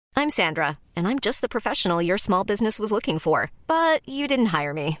I'm Sandra, and I'm just the professional your small business was looking for. But you didn't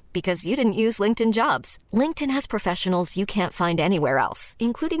hire me because you didn't use LinkedIn Jobs. LinkedIn has professionals you can't find anywhere else,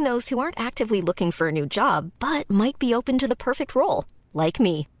 including those who aren't actively looking for a new job, but might be open to the perfect role, like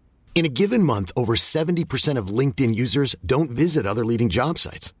me. In a given month, over 70% of LinkedIn users don't visit other leading job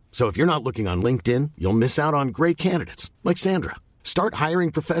sites. So if you're not looking on LinkedIn, you'll miss out on great candidates like Sandra. Start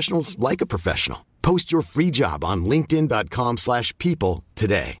hiring professionals like a professional. Post your free job on linkedin.com/people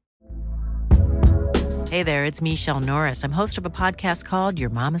today. Hey there, it's Michelle Norris. I'm host of a podcast called Your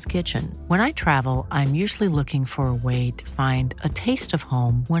Mama's Kitchen. When I travel, I'm usually looking for a way to find a taste of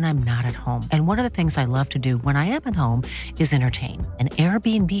home when I'm not at home. And one of the things I love to do when I am at home is entertain. And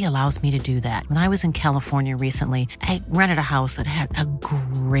Airbnb allows me to do that. When I was in California recently, I rented a house that had a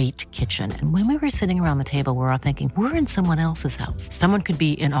great kitchen. And when we were sitting around the table, we're all thinking, we're in someone else's house. Someone could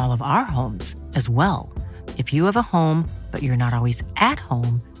be in all of our homes as well. If you have a home, but you're not always at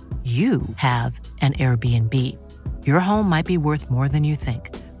home, you have an Airbnb. Your home might be worth more than you think.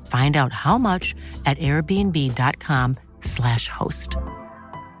 Find out how much at airbnb.com/host.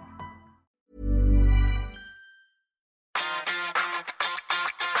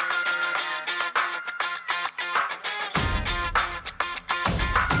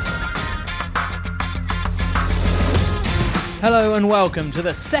 Hello and welcome to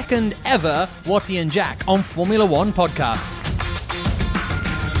the second ever Watty and Jack on Formula One podcast.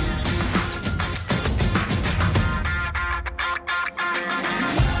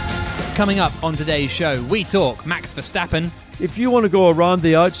 Coming up on today's show, we talk Max Verstappen. If you want to go around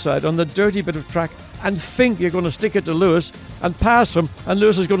the outside on the dirty bit of track and think you're going to stick it to Lewis and pass him and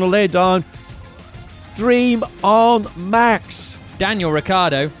Lewis is going to lay down, dream on, Max. Daniel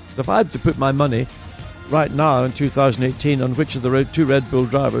Ricciardo. If I had to put my money right now in 2018 on which of the two Red Bull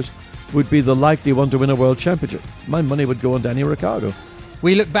drivers would be the likely one to win a world championship, my money would go on Daniel Ricciardo.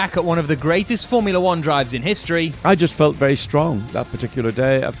 We look back at one of the greatest Formula One drives in history. I just felt very strong that particular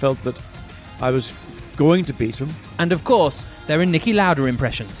day. I felt that I was going to beat him. And of course, there are Niki Lauda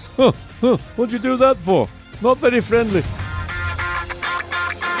impressions. What'd you do that for? Not very friendly.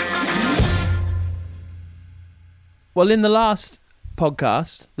 Well, in the last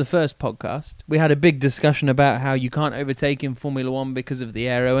podcast, the first podcast, we had a big discussion about how you can't overtake in Formula One because of the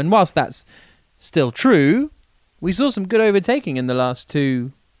aero. And whilst that's still true, we saw some good overtaking in the last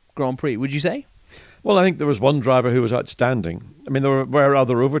two Grand Prix, would you say? Well, I think there was one driver who was outstanding. I mean, there were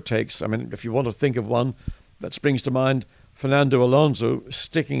other overtakes. I mean, if you want to think of one that springs to mind, Fernando Alonso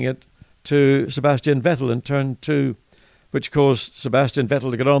sticking it to Sebastian Vettel in turn 2, which caused Sebastian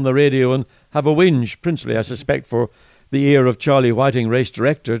Vettel to get on the radio and have a whinge, principally, I suspect, for the ear of Charlie Whiting, race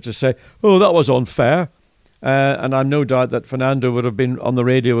director, to say, oh, that was unfair. And I'm no doubt that Fernando would have been on the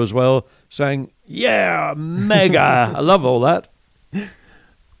radio as well, saying, yeah, mega, I love all that.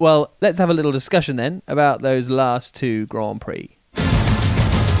 Well, let's have a little discussion then about those last two Grand Prix.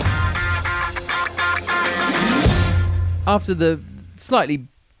 After the slightly,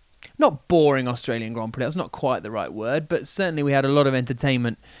 not boring Australian Grand Prix, that's not quite the right word, but certainly we had a lot of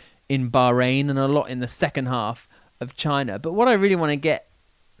entertainment in Bahrain and a lot in the second half of China. But what I really want to get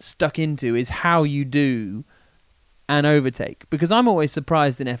stuck into is how you do an overtake, because I'm always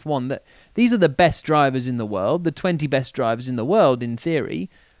surprised in F1 that these are the best drivers in the world, the 20 best drivers in the world in theory.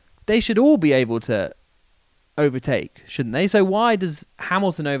 They should all be able to overtake, shouldn't they? So why does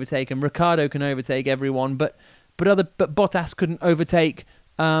Hamilton overtake and Ricciardo can overtake everyone, but Bottas couldn't overtake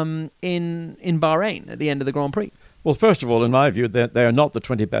in Bahrain at the end of the Grand Prix? Well, first of all, in my view, they are not the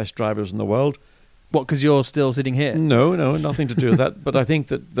 20 best drivers in the world. What, because you're still sitting here? No, nothing to do with that. But I think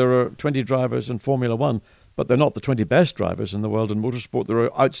that there are 20 drivers in Formula One, but they're not the 20 best drivers in the world in motorsport. There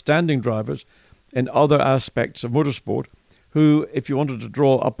are outstanding drivers in other aspects of motorsport who, if you wanted to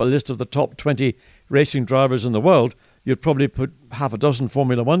draw up a list of the top 20 racing drivers in the world, you'd probably put half a dozen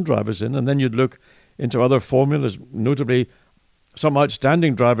Formula One drivers in, and then you'd look into other formulas, notably some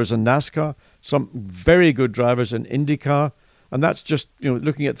outstanding drivers in NASCAR, some very good drivers in IndyCar, and that's just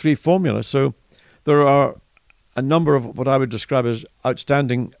looking at three formulas. So there are a number of what I would describe as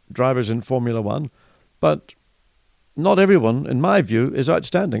outstanding drivers in Formula One, but not everyone, in my view, is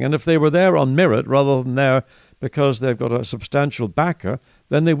outstanding. And if they were there on merit rather than there because they've got a substantial backer,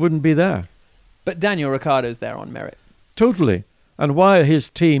 then they wouldn't be there. But Daniel Ricciardo's there on merit. Totally. And why his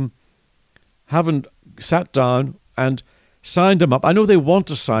team haven't sat down and signed him up. I know they want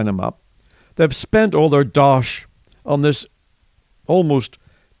to sign him up. They've spent all their dosh on this almost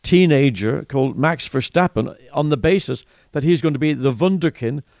teenager called Max Verstappen on the basis that he's going to be the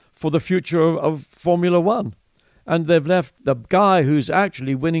wunderkind for the future of Formula One. And they've left the guy who's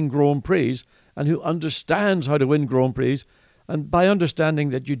actually winning Grand Prix and who understands how to win Grand Prix And by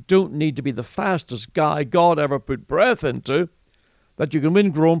understanding that you don't need to be the fastest guy God ever put breath into, that you can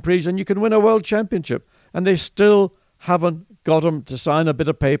win Grand Prix and you can win a world championship. And they still haven't got him to sign a bit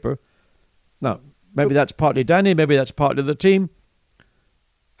of paper. Now, maybe that's partly Danny, maybe that's partly the team.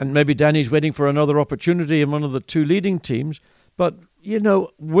 And maybe Danny's waiting for another opportunity in one of the two leading teams. But,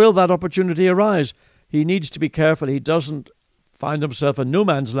 will that opportunity arise? He needs to be careful he doesn't find himself in no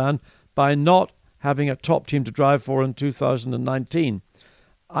man's land by not having a top team to drive for in 2019.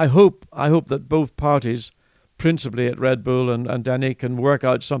 I hope that both parties, principally at Red Bull and Danny, can work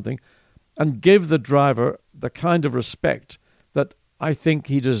out something and give the driver the kind of respect that I think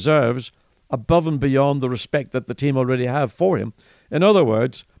he deserves above and beyond the respect that the team already have for him. In other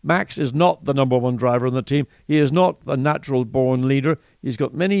words, Max is not the number one driver on the team. He is not the natural-born leader. He's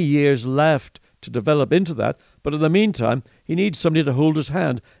got many years left to develop into that. But in the meantime, he needs somebody to hold his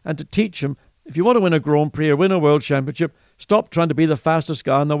hand and to teach him, if you want to win a Grand Prix or win a World Championship, stop trying to be the fastest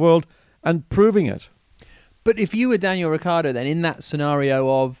guy in the world and proving it. But if you were Daniel Ricciardo, then in that scenario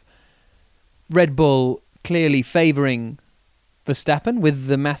of Red Bull clearly favouring Verstappen with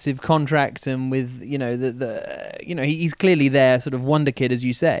the massive contract and with he's clearly their sort of wonder kid, as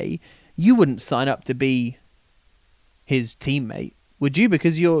you say, you wouldn't sign up to be his teammate, would you?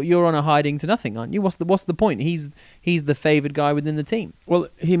 Because you're on a hiding to nothing, aren't you? What's the point? He's the favoured guy within the team. Well,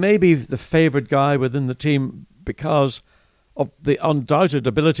 he may be the favoured guy within the team because of the undoubted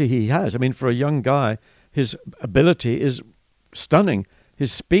ability he has. I mean, for a young guy, his ability is stunning.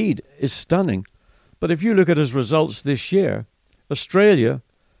 His speed is stunning. But if you look at his results this year, Australia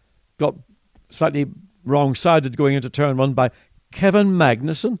got slightly wrong-sided going into turn one by Kevin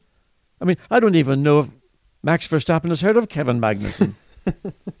Magnussen. I mean, I don't even know if Max Verstappen has heard of Kevin Magnussen.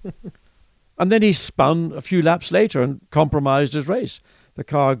 And then he spun a few laps later and compromised his race. The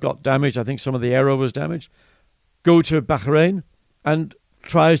car got damaged. I think some of the aero was damaged. Go to Bahrain and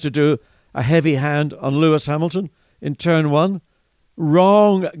tries to do a heavy hand on Lewis Hamilton in turn one.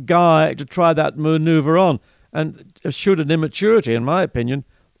 Wrong guy to try that maneuver on. And it showed an immaturity, in my opinion,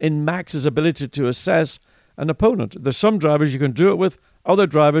 in Max's ability to assess an opponent. There's some drivers you can do it with, other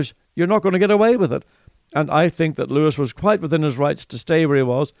drivers you're not going to get away with it. And I think that Lewis was quite within his rights to stay where he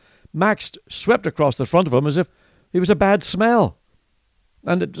was. Max swept across the front of him as if he was a bad smell.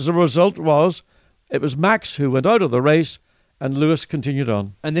 And as a result it was Max who went out of the race and Lewis continued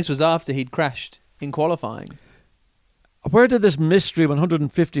on. And this was after he'd crashed in qualifying. Where did this mystery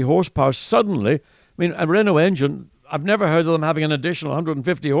 150 horsepower suddenly... I mean, a Renault engine, I've never heard of them having an additional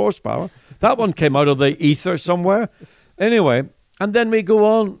 150 horsepower. That one came out of the ether somewhere. Anyway, and then we go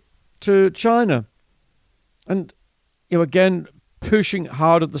on to China. And, again, pushing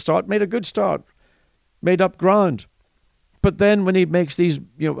hard at the start, made a good start, made up ground. But then when he makes these,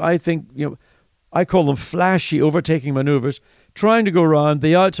 I think, I call them flashy overtaking maneuvers, trying to go around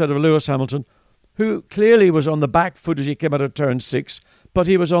the outside of Lewis Hamilton, who clearly was on the back foot as he came out of turn 6, but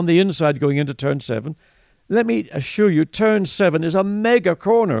he was on the inside going into turn 7. Let me assure you, turn 7 is a mega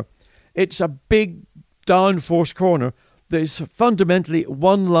corner. It's a big downforce corner. There's fundamentally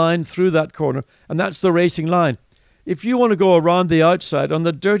one line through that corner, and that's the racing line. If you want to go around the outside on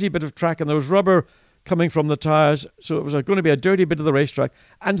the dirty bit of track and there was rubber coming from the tyres, so it was going to be a dirty bit of the racetrack,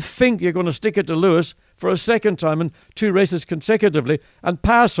 and think you're going to stick it to Lewis for a second time in 2 races consecutively and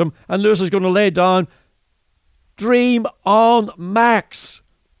pass him, and Lewis is going to lay down, dream on, Max.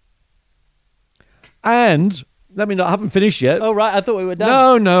 And, I haven't finished yet. Oh, right, I thought we were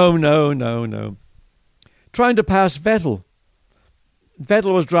done. No. Trying to pass Vettel.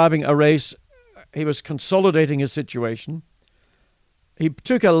 Vettel was driving a race. He was consolidating his situation. He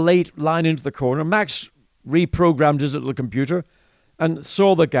took a late line into the corner. Max reprogrammed his little computer and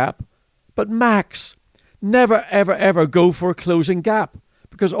saw the gap. But Max, never, ever, ever go for a closing gap,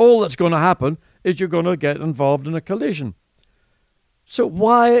 because all that's going to happen is you're going to get involved in a collision. So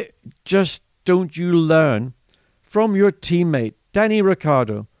why just don't you learn from your teammate, Danny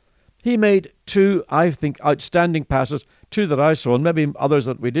Ricciardo? He made 2, I think, outstanding passes, 2 that I saw and maybe others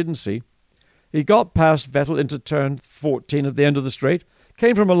that we didn't see. He got past Vettel into turn 14 at the end of the straight,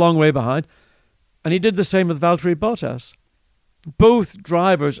 came from a long way behind, and he did the same with Valtteri Bottas. Both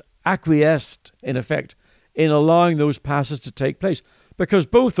drivers acquiesced, in effect, in allowing those passes to take place, because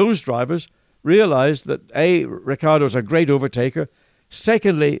both those drivers realized that, A, Ricciardo's a great overtaker.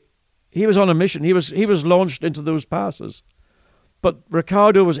 Secondly, he was on a mission. He was launched into those passes. But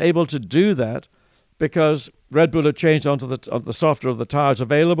Ricciardo was able to do that because Red Bull had changed onto the softer of the tyres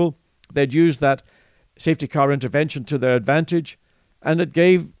available. They'd used that safety car intervention to their advantage, and it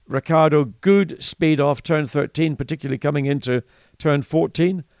gave Ricciardo good speed off turn 13, particularly coming into turn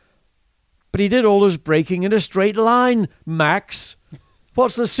 14. But he did all his braking in a straight line, Max.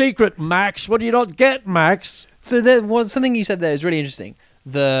 What's the secret, Max? What do you not get, Max? So something you said there is really interesting.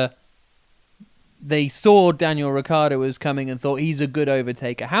 They saw Daniel Ricciardo was coming and thought he's a good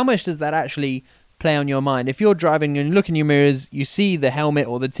overtaker. How much does that actually play on your mind? If you're driving and you look in your mirrors, you see the helmet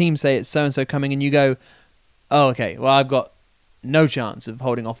or the team say it's so-and-so coming, and you go, oh, okay, well, I've got no chance of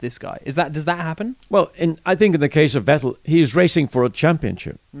holding off this guy. Does that happen? Well, I think in the case of Vettel, he's racing for a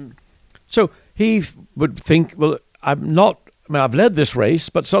championship. So he would think, well, I've led this race,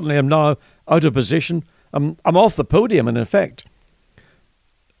 but suddenly I'm now out of position. I'm off the podium, in effect.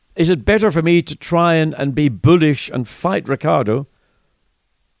 Is it better for me to try and be bullish and fight Ricciardo,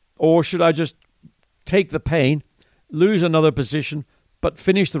 or should I just take the pain, lose another position, but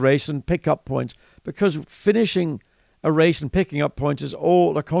finish the race and pick up points? Because finishing a race and picking up points is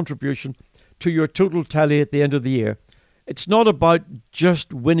all a contribution to your total tally at the end of the year. It's not about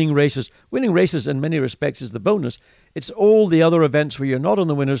just winning races. Winning races in many respects is the bonus. It's all the other events where you're not on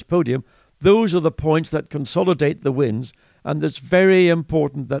the winner's podium. Those are the points that consolidate the wins. And it's very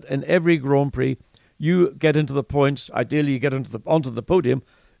important that in every Grand Prix, you get into the points. Ideally, you get onto the podium.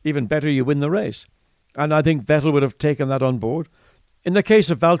 Even better, you win the race. And I think Vettel would have taken that on board. In the case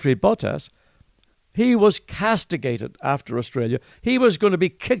of Valtteri Bottas, he was castigated after Australia. He was going to be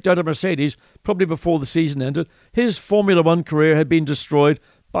kicked out of Mercedes probably before the season ended. His Formula One career had been destroyed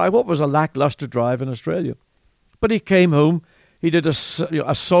by what was a lackluster drive in Australia. But he came home. He did a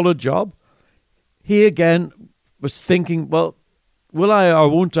solid job. He again was thinking, well, will I or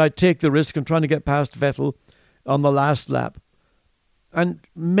won't I take the risk of trying to get past Vettel on the last lap? And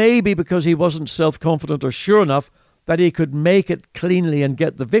maybe because he wasn't self-confident or sure enough that he could make it cleanly and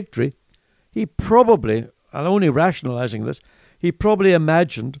get the victory, he probably, I'm only rationalising this, he probably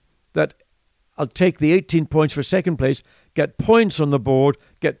imagined that I'll take the 18 points for second place, get points on the board,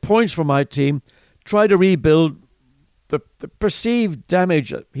 get points for my team, try to rebuild the perceived damage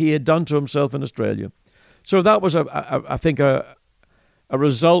that he had done to himself in Australia. So that was, I think, a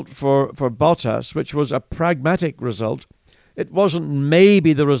result for Bottas, which was a pragmatic result. It wasn't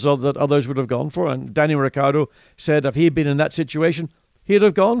maybe the result that others would have gone for. And Daniel Ricciardo said if he had been in that situation, he'd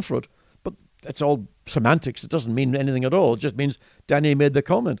have gone for it. But it's all semantics. It doesn't mean anything at all. It just means Danny made the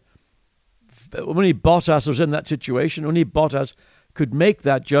comment. Only Bottas was in that situation. Only Bottas could make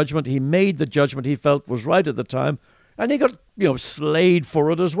that judgment. He made the judgment he felt was right at the time. And he got, slayed for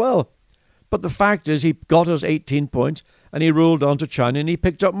it as well. But the fact is he got us 18 points and he rolled on to China and he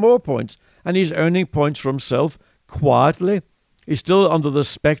picked up more points. And he's earning points for himself quietly. He's still under the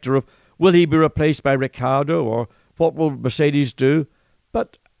spectre of, will he be replaced by Ricciardo or what will Mercedes do?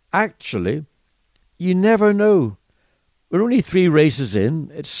 But actually, you never know. We're only 3 races in.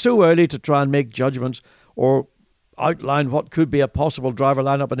 It's so early to try and make judgments or outline what could be a possible driver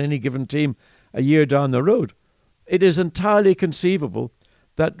lineup on any given team a year down the road. It is entirely conceivable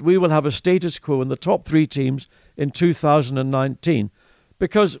that we will have a status quo in the top 3 teams in 2019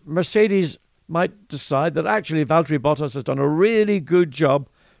 because Mercedes might decide that actually Valtteri Bottas has done a really good job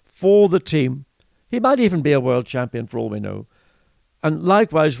for the team. He might even be a world champion for all we know. And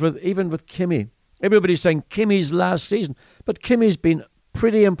likewise, even with Kimi. Everybody's saying Kimi's last season, but Kimi's been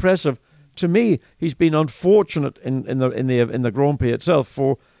pretty impressive. To me, he's been unfortunate in the Grand Prix itself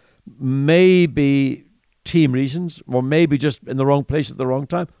for maybe team reasons, or maybe just in the wrong place at the wrong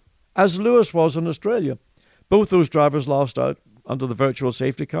time, as Lewis was in Australia. Both those drivers lost out under the virtual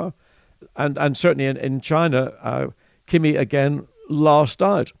safety car, and certainly in China, Kimi again lost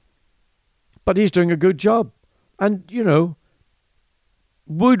out. But he's doing a good job. And,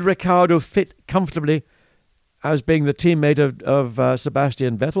 would Ricciardo fit comfortably as being the teammate of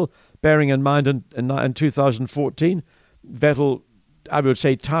Sebastian Vettel, bearing in mind in 2014, Vettel, I would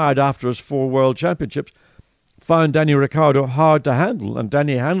say, tired after his 4 world championships, found Daniel Ricciardo hard to handle, and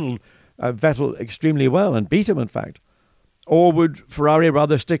Danny handled Vettel extremely well and beat him, in fact. Or would Ferrari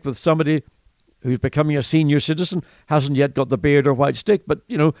rather stick with somebody who's becoming a senior citizen, hasn't yet got the beard or white stick, but,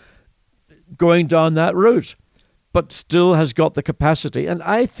 going down that route, but still has got the capacity? And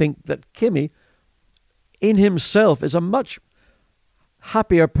I think that Kimi, in himself, is a much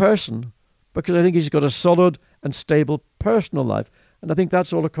happier person because I think he's got a solid and stable personal life. And I think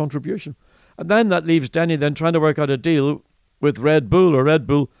that's all a contribution. And then that leaves Danny then trying to work out a deal with Red Bull, or Red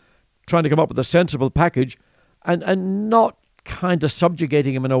Bull trying to come up with a sensible package and not kind of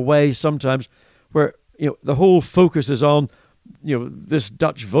subjugating him in a way sometimes where the whole focus is on this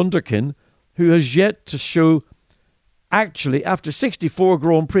Dutch wunderkind who has yet to show, actually, after 64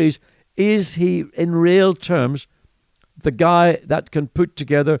 Grand Prix, is he in real terms the guy that can put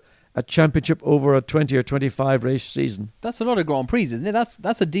together a championship over a 20 or 25 race season. That's a lot of Grand Prix, isn't it?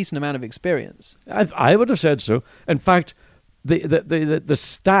 That's a decent amount of experience. I would have said so. In fact, the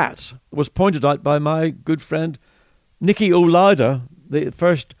stat was pointed out by my good friend Nicky Olida, the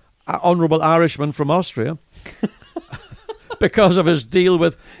first honourable Irishman from Austria, because of his deal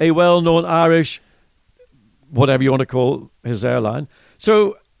with a well-known Irish, whatever you want to call his airline.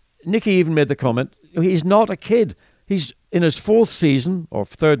 So Nicky even made the comment, he's not a kid. He's in his fourth season, or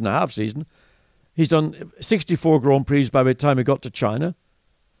third and a half season. He's done 64 Grand Prix by the time he got to China.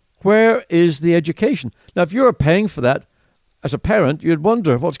 Where is the education? Now, if you're paying for that as a parent, you'd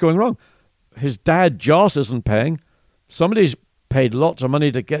wonder what's going wrong. His dad, Jos, isn't paying. Somebody's paid lots of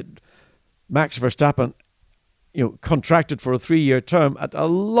money to get Max Verstappen, contracted for a 3-year term at a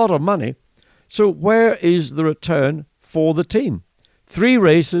lot of money. So where is the return for the team? 3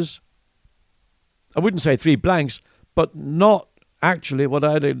 races, I wouldn't say 3 blanks, but not actually what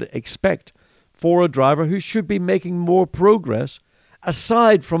I'd expect for a driver who should be making more progress,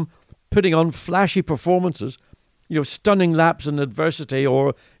 aside from putting on flashy performances, stunning laps in adversity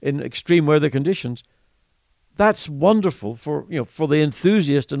or in extreme weather conditions. That's wonderful for the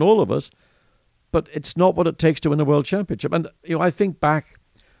enthusiast in all of us, but it's not what it takes to win a world championship. And I think back,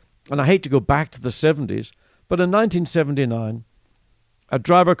 and I hate to go back to the 70s, but in 1979, a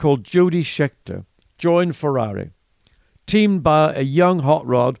driver called Jody Scheckter joined Ferrari, teamed by a young hot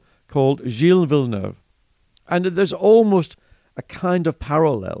rod called Gilles Villeneuve. And there's almost a kind of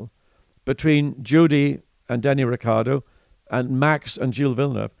parallel between Jody and Danny Ricciardo and Max and Gilles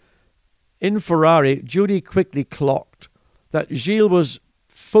Villeneuve. In Ferrari, Jody quickly clocked that Gilles was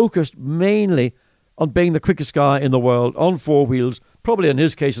focused mainly on being the quickest guy in the world on 4 wheels, probably in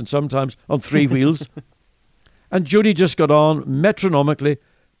his case and sometimes on 3 wheels. And Jody just got on metronomically,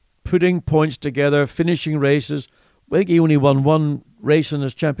 putting points together, finishing races. I think he only won 1 race in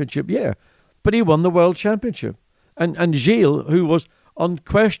his championship year, but he won the world championship. And Gilles, who was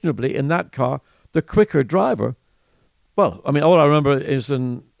unquestionably in that car the quicker driver, well, I mean, all I remember is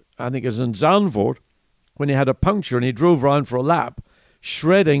in Zandvoort, when he had a puncture and he drove around for a lap,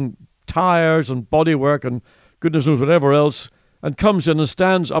 shredding tyres and bodywork and goodness knows whatever else, and comes in and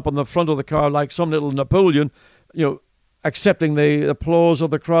stands up on the front of the car like some little Napoleon, accepting the applause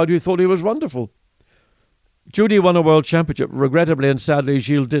of the crowd who thought he was wonderful. Jody won a world championship, regrettably and sadly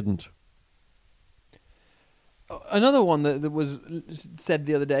Gilles didn't. Another one that was said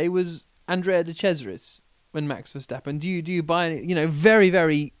the other day was Andrea De Cesaris when Max Verstappen. Do you buy any, very,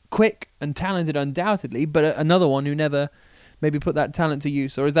 very quick and talented undoubtedly, but another one who never maybe put that talent to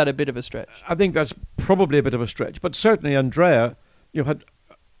use, or is that a bit of a stretch? I think that's probably a bit of a stretch, but certainly Andrea had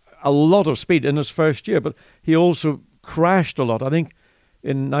a lot of speed in his first year, but he also crashed a lot. I think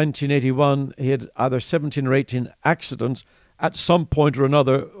in 1981 he had either 17 or 18 accidents at some point or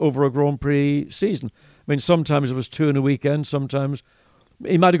another over a Grand Prix season. I mean, sometimes it was 2 in a weekend, sometimes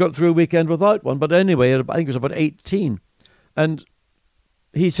he might have got through a weekend without one, but anyway, I think it was about 18. And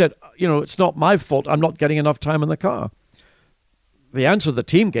he said, it's not my fault, I'm not getting enough time in the car. The answer the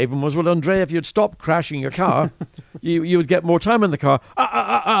team gave him was, well, Andrea, if you'd stop crashing your car, you would get more time in the car.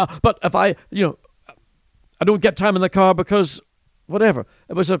 But if I don't get time in the car because whatever.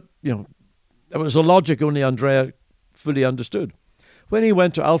 It was a logic only Andrea fully understood. When he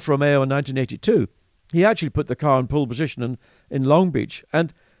went to Alfa Romeo in 1982, he actually put the car in pole position in Long Beach.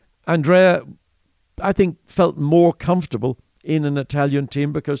 And Andrea, I think, felt more comfortable in an Italian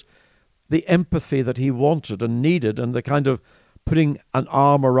team because the empathy that he wanted and needed and the kind of putting an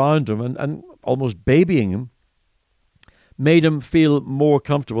arm around him and almost babying him made him feel more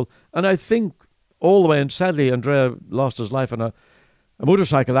comfortable. And I think all the way, and sadly Andrea lost his life in a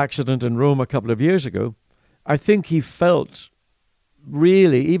motorcycle accident in Rome a couple of years ago, I think he felt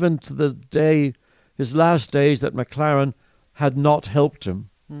really, even to the day, his last days, that McLaren had not helped him.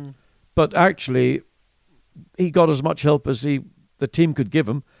 Mm. But actually, he got as much help as the team could give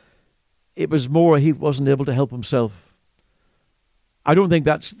him. It was more he wasn't able to help himself. I don't think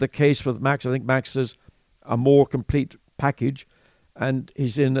that's the case with Max. I think Max is a more complete package, and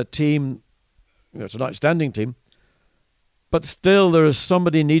he's in a team, it's an outstanding team, but still there is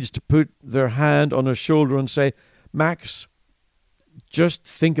somebody needs to put their hand on his shoulder and say, Max, just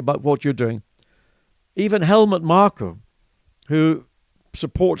think about what you're doing. Even Helmut Marko, who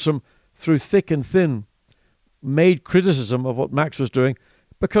supports him through thick and thin, made criticism of what Max was doing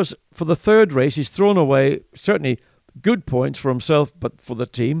because for the third race he's thrown away certainly good points for himself but for the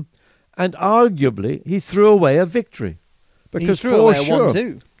team, and arguably he threw away a victory. Because he threw away a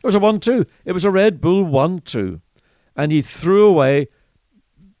 1-2. It was a 1-2. It was a Red Bull 1-2. And he threw away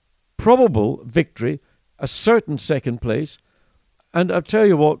probable victory, a certain second place. And I'll tell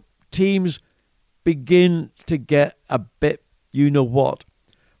you what, teams begin to get a bit you-know-what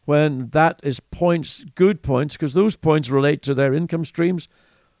when that is points, good points, because those points relate to their income streams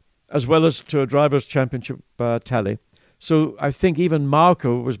as well as to a driver's championship tally. So I think even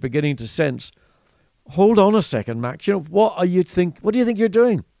Marco was beginning to sense, hold on a second, Max, what do you think you're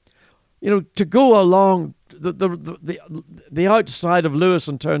doing? To go along the outside of Lewis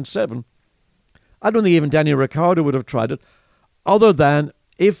in turn 7, I don't think even Daniel Ricciardo would have tried it, other than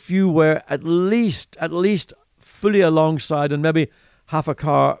if you were at least fully alongside and maybe half a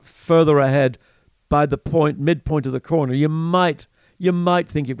car further ahead by the midpoint of the corner, you might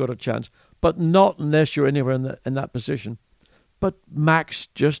think you've got a chance, but not unless you're anywhere in that position. But Max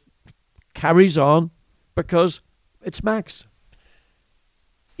just carries on because it's Max.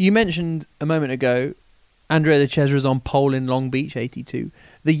 You mentioned a moment ago Andrea De Cesa's on pole in Long Beach, 82.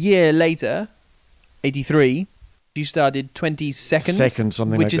 The year later, 83, you started 22nd. Second,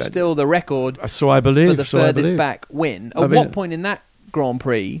 something like that. Which is still the record so I believe, for the furthest back win. At what point in that Grand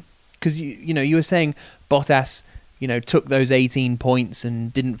Prix, because you were saying Bottas took those 18 points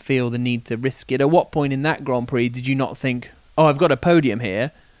and didn't feel the need to risk it. At what point in that Grand Prix did you not think, oh, I've got a podium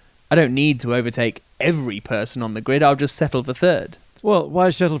here, I don't need to overtake every person on the grid, I'll just settle for third? Well, why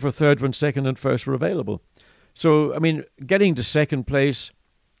settle for third when second and first were available? So, getting to second place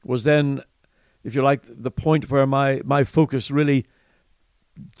was then, if you like, the point where my focus really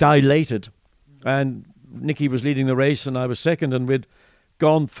dilated. And Nicky was leading the race and I was second, and we'd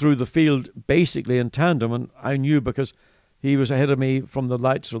gone through the field basically in tandem, and I knew because he was ahead of me from the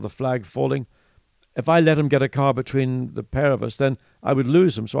lights or the flag falling, if I let him get a car between the pair of us, then I would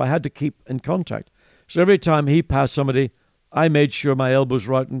lose him. So I had to keep in contact. So every time he passed somebody, I made sure my elbows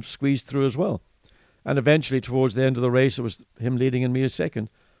were out and squeezed through as well. And eventually, towards the end of the race, it was him leading and me as second.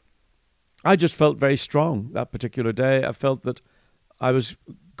 I just felt very strong that particular day. I felt that I was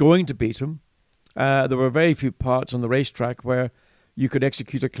going to beat him. There were very few parts on the racetrack where you could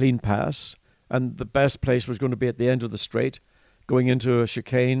execute a clean pass, and the best place was going to be at the end of the straight, going into a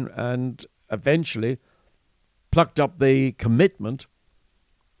chicane, and eventually plucked up the commitment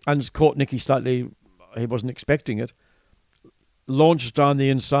and caught Nicky slightly. He wasn't expecting it. Launched down the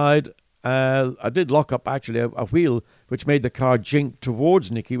inside. I did lock up actually a wheel which made the car jink towards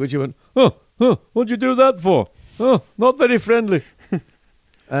Nicky, which he went, what'd you do that for? Oh, not very friendly.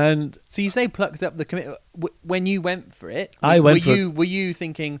 And so you say plucked up the commitment. When you went for it, were you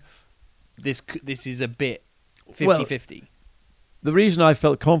thinking this is a bit 50-50? The reason I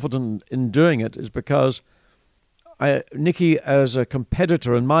felt confident in doing it is because Nicky, as a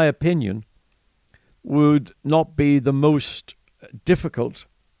competitor, in my opinion, would not be the most difficult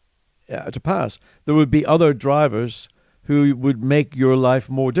to pass. There would be other drivers who would make your life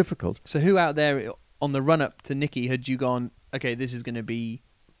more difficult. So who out there on the run-up to Nicky had you gone, okay, this is going to be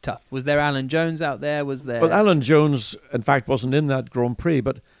tough? Was there Alan Jones out there? Well, Alan Jones, in fact, wasn't in that Grand Prix,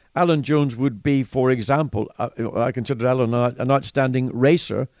 but Alan Jones would be, for example, I consider Alan an outstanding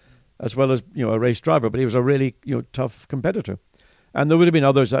racer as well as a race driver, but he was a really tough competitor. And there would have been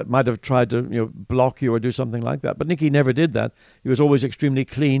others that might have tried to block you or do something like that. But Nicky never did that. He was always extremely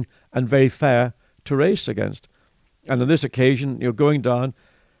clean and very fair to race against. And on this occasion, going down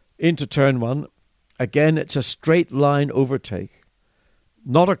into turn 1, again, it's a straight line overtake.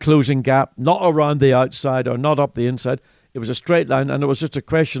 Not a closing gap, not around the outside or not up the inside. It was a straight line, and it was just a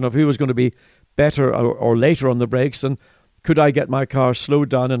question of who was going to be better or later on the brakes, and could I get my car slowed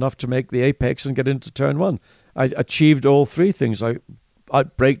down enough to make the apex and get into turn 1. I achieved all three things. I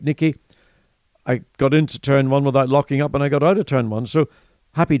outbraked Nicky, I got into turn 1 without locking up, and I got out of turn 1. So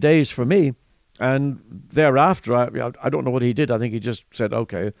happy days for me. And thereafter, I don't know what he did. I think he just said,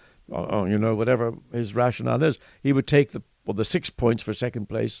 okay, whatever his rationale is. He would take the 6 points for second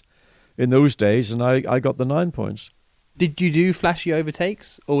place in those days, and I got the 9 points. Did you do flashy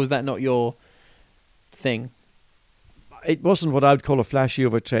overtakes, or was that not your thing? It wasn't what I would call a flashy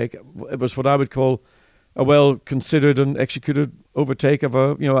overtake. It was what I would call a well-considered and executed overtake of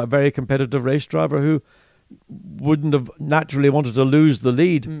a very competitive race driver who wouldn't have naturally wanted to lose the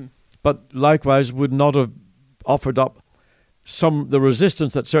lead, but likewise would not have offered up the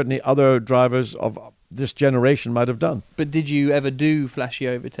resistance that certainly other drivers of this generation might have done. But did you ever do flashy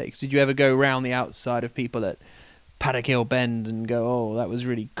overtakes? Did you ever go round the outside of people at Paddock Hill Bend and go, oh, that was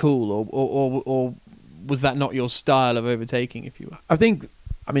really cool, or was that not your style of overtaking, if you will? I think,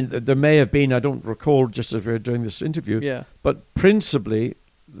 there may have been, I don't recall just as we were doing this interview, but principally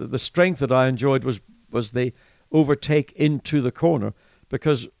the strength that I enjoyed was the overtake into the corner,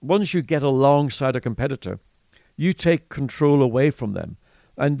 because once you get alongside a competitor, you take control away from them,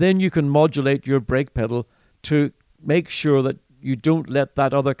 and then you can modulate your brake pedal to make sure that you don't let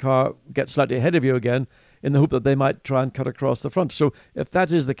that other car get slightly ahead of you again in the hope that they might try and cut across the front. So if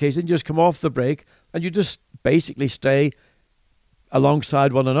that is the case, then you just come off the brake and you just basically stay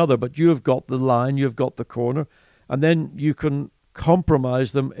alongside one another. But you have got the line, you've got the corner, and then you can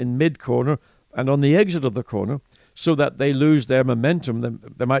compromise them in mid-corner and on the exit of the corner so that they lose their momentum.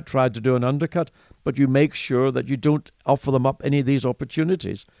 They might try to do an undercut, but you make sure that you don't offer them up any of these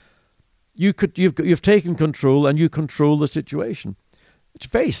opportunities. You've taken control and you control the situation. It's a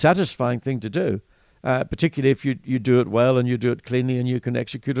very satisfying thing to do. Particularly if you do it well and you do it cleanly and you can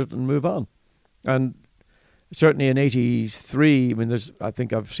execute it and move on. And certainly in '83, I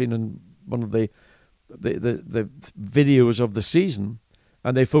think I've seen in one of the videos of the season,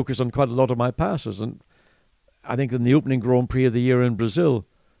 and they focused on quite a lot of my passes. And I think in the opening Grand Prix of the year in Brazil,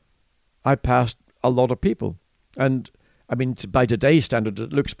 I passed a lot of people. And I mean, by today's standard,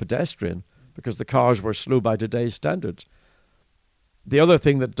 it looks pedestrian because the cars were slow by today's standards. The other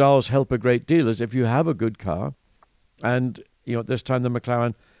thing that does help a great deal is if you have a good car, and at this time the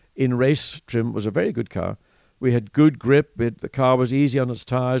McLaren in race trim was a very good car. We had good grip. The car was easy on its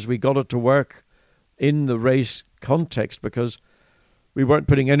tires. We got it to work in the race context because we weren't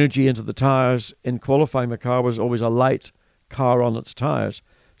putting energy into the tires. In qualifying, the car was always a light car on its tires.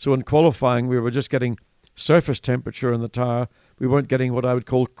 So in qualifying, we were just getting surface temperature in the tire. We weren't getting what I would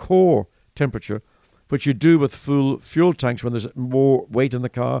call core temperature, which you do with full fuel tanks when there's more weight in the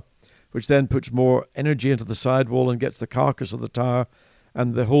car, which then puts more energy into the sidewall and gets the carcass of the tire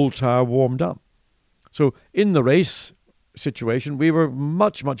and the whole tire warmed up. So in the race situation, we were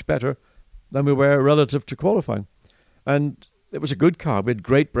much, much better than we were relative to qualifying. And it was a good car. We had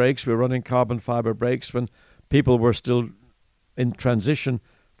great brakes. We were running carbon fiber brakes when people were still in transition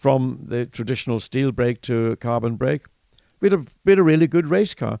from the traditional steel brake to a carbon brake. We had a really good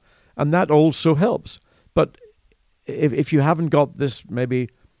race car. And that also helps. But if you haven't got this, maybe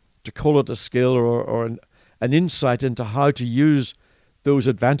to call it a skill or an insight into how to use those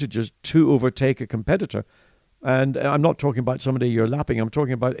advantages to overtake a competitor, and I'm not talking about somebody you're lapping, I'm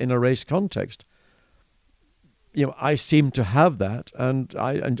talking about in a race context. I seem to have that, and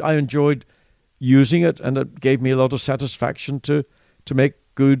I enjoyed using it, and it gave me a lot of satisfaction to make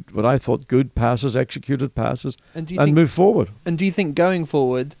what I thought good passes, executed passes, and move forward. And do you think going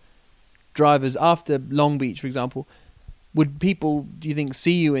forward, drivers after Long Beach, for example, would people, do you think,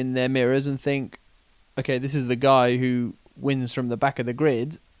 see you in their mirrors and think, okay, this is the guy who wins from the back of the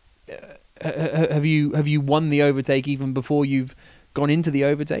grid? Have you won the overtake even before you've gone into the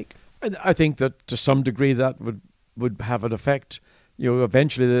overtake? I think that to some degree that would have an effect.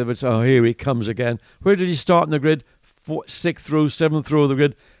 Eventually they would say, oh, here he comes again. Where did he start in the grid? 6th row, 7th row of the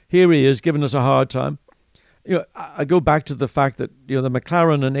grid. Here he is, giving us a hard time. I go back to the fact that the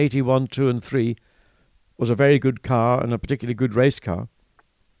McLaren in 81, 2 and 3 was a very good car and a particularly good race car.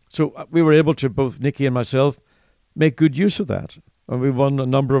 So we were able to, both Nicky and myself, make good use of that. And we won a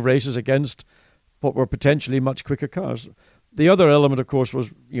number of races against what were potentially much quicker cars. The other element, of course,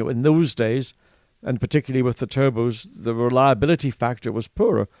 was, in those days, and particularly with the turbos, the reliability factor was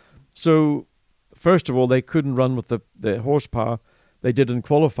poorer. So, first of all, they couldn't run with the horsepower they did in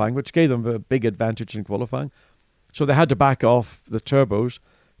qualifying, which gave them a big advantage in qualifying. So they had to back off the turbos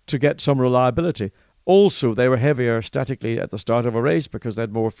to get some reliability. Also, they were heavier statically at the start of a race because they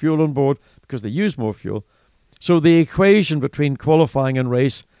had more fuel on board, because they used more fuel. So the equation between qualifying and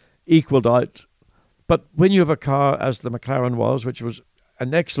race equaled out. But when you have a car, as the McLaren was, which was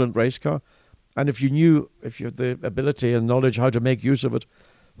an excellent race car, and if you had the ability and knowledge how to make use of it,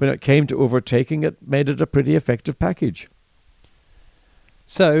 when it came to overtaking, it made it a pretty effective package.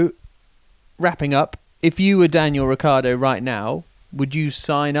 So, wrapping up, if you were Daniel Ricciardo right now, would you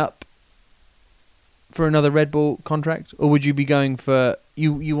sign up for another Red Bull contract? Or would you be going for,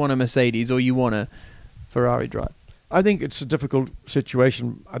 you want a Mercedes or you want a Ferrari drive? I think it's a difficult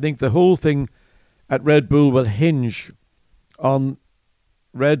situation. I think the whole thing at Red Bull will hinge on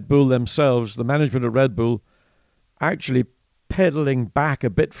Red Bull themselves, the management of Red Bull, actually pedaling back a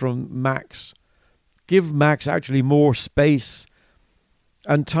bit from Max. Give Max actually more space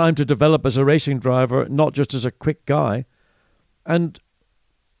and time to develop as a racing driver, not just as a quick guy. And,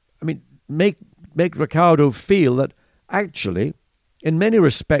 make Ricciardo feel that actually, in many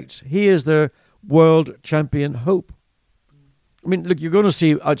respects, he is their world champion hope. Look, you're going to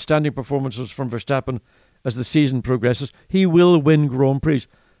see outstanding performances from Verstappen as the season progresses. He will win Grand Prix.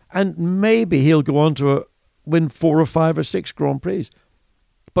 And maybe he'll go on to win 4 or 5 or 6 Grand Prix.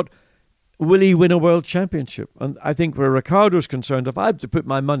 But will he win a world championship? And I think where Ricciardo's concerned, if I had to put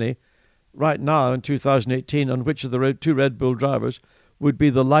my money right now in 2018 on which of the 2 Red Bull drivers would be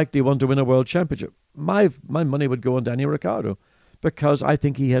the likely one to win a world championship, my money would go on Daniel Ricciardo. because I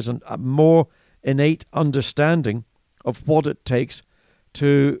think he has a more innate understanding of what it takes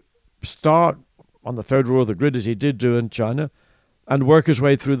to start on the third row of the grid, as he did do in China, and work his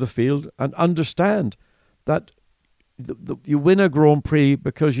way through the field and understand that you win a Grand Prix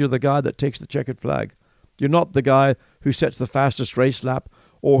because you're the guy that takes the checkered flag. You're not the guy who sets the fastest race lap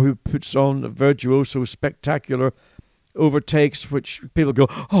or who puts on a virtuoso, spectacular overtakes, which people go,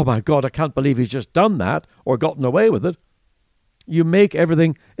 oh my God, I can't believe he's just done that or gotten away with it. You make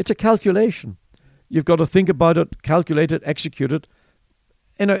everything, it's a calculation. You've got to think about it, calculate it, execute it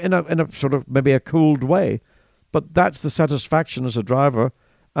in a sort of maybe a cooled way. But that's the satisfaction as a driver,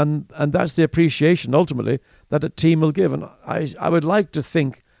 and that's the appreciation ultimately that a team will give. And I would like to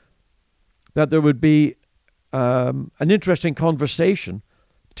think that there would be an interesting conversation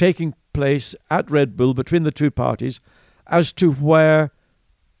taking place at Red Bull between the two parties as to where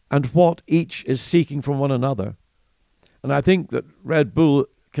and what each is seeking from one another. And I think that Red Bull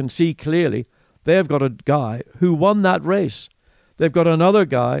can see clearly they've got a guy who won that race. They've got another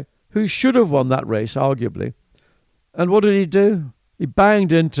guy who should have won that race, arguably. And what did he do? He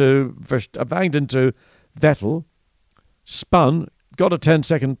banged into Vettel, spun, got a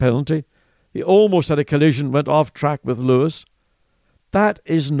 10-second penalty. He almost had a collision, went off track with Lewis. That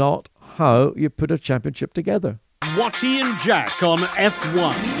is not how you put a championship together. Watty and Jack on F1.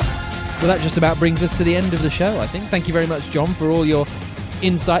 Well, that just about brings us to the end of the show, I think. Thank you very much, John, for all your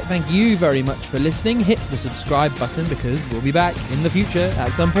insight. Thank you very much for listening. Hit the subscribe button because we'll be back in the future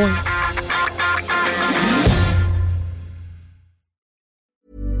at some point.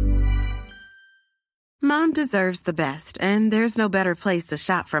 Mom deserves the best, and there's no better place to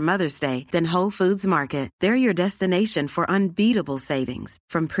shop for Mother's Day than Whole Foods Market. They're your destination for unbeatable savings,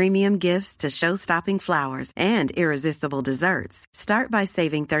 from premium gifts to show-stopping flowers and irresistible desserts. Start by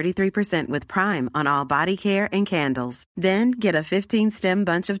saving 33% with Prime on all body care and candles. Then get a 15-stem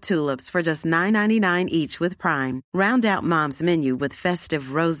bunch of tulips for just $9.99 each with Prime. Round out Mom's menu with festive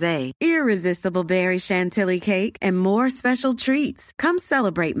rosé, irresistible berry chantilly cake, and more special treats. Come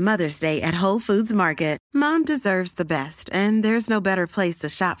celebrate Mother's Day at Whole Foods Market. Mom deserves the best, and there's no better place to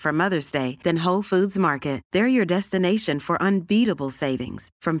shop for Mother's Day than Whole Foods Market. They're your destination for unbeatable savings,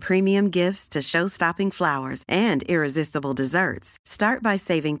 from premium gifts to show-stopping flowers and irresistible desserts. Start by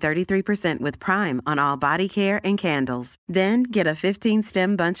saving 33% with Prime on all body care and candles. Then get a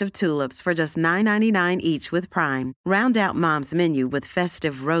 15-stem bunch of tulips for just $9.99 each with Prime. Round out Mom's menu with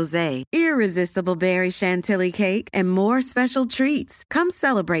festive rosé, irresistible berry chantilly cake, and more special treats. Come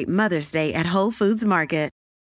celebrate Mother's Day at Whole Foods Market.